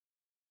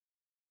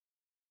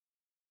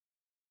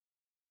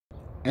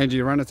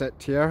Andrew runners at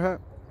Aroha,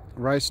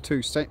 race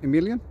to St.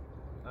 Emilion.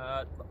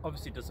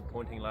 Obviously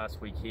disappointing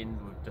last weekend.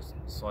 We've just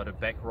decided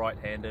back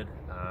right-handed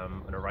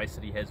in a race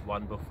that he has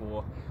won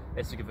before.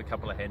 Has to give a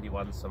couple of handy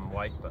ones some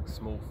weight, but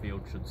small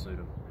field should suit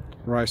him.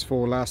 Race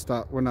 4 last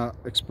start winner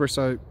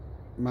Espresso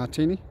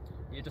Martini.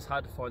 Yeah, just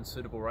hard to find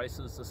suitable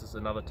races. This is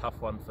another tough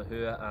one for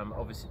her.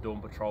 Obviously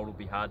Dawn Patrol will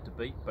be hard to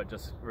beat, but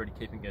just really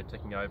keeping her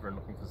ticking over and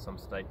looking for some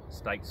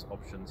stakes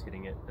options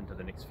heading into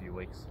the next few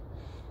weeks.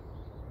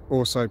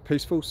 Also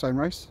Peaceful, same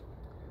race.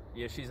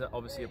 Yeah, she's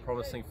obviously a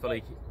promising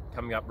filly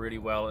coming up really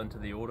well into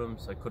the autumn,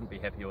 so couldn't be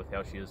happier with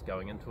how she is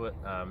going into it.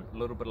 A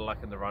little bit of luck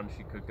in the run,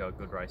 she could go a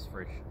good race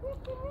fresh.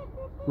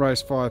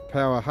 Race 5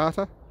 Power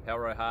Harter.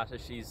 Aroha,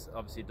 she's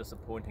obviously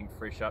disappointing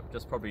fresh up,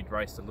 just probably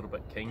raced a little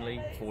bit keenly,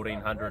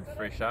 1400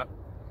 fresh up.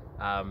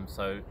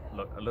 So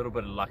look, a little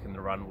bit of luck in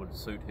the run would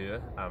suit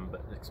her,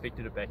 but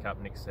expected to back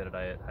up next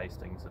Saturday at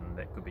Hastings, and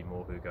that could be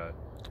more her go.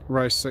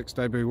 Race 6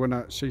 debut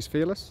winner She's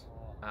Fearless.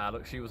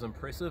 Look, she was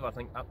impressive. I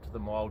think up to the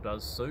mile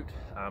does suit,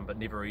 but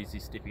never easy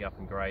stepping up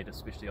in grade,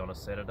 especially on a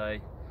Saturday,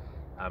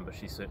 but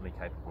she's certainly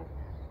capable.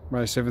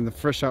 Race 7 the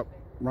fresh up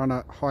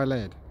runner High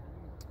Lad.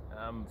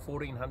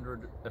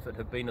 1400, if it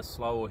had been a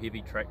slow or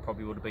heavy track,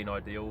 probably would have been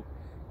ideal.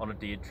 On a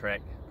dead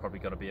track, probably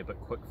going to be a bit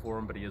quick for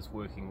him, but he is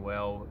working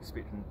well.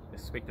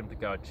 Expect him to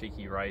go a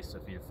cheeky race.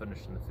 If he had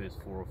finished in the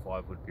first 4 or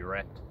 5 would be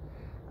wrapped,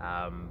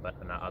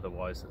 but no,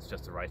 otherwise it's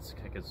just a race to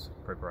kick his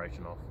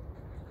preparation off.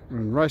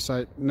 And race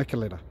 8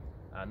 Nicoletta.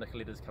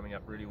 Nicoletta's coming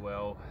up really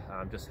well,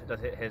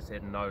 has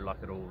had no luck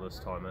at all this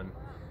time in.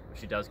 If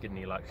she does get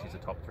any luck, she's a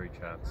top 3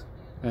 chance.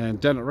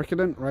 And down at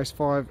Riccarton, race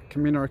 5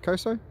 Camino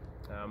Rocoso.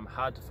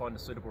 Hard to find a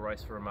suitable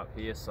race for him up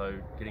here, so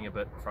getting a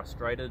bit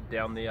frustrated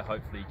down there.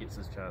 Hopefully he gets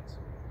his chance.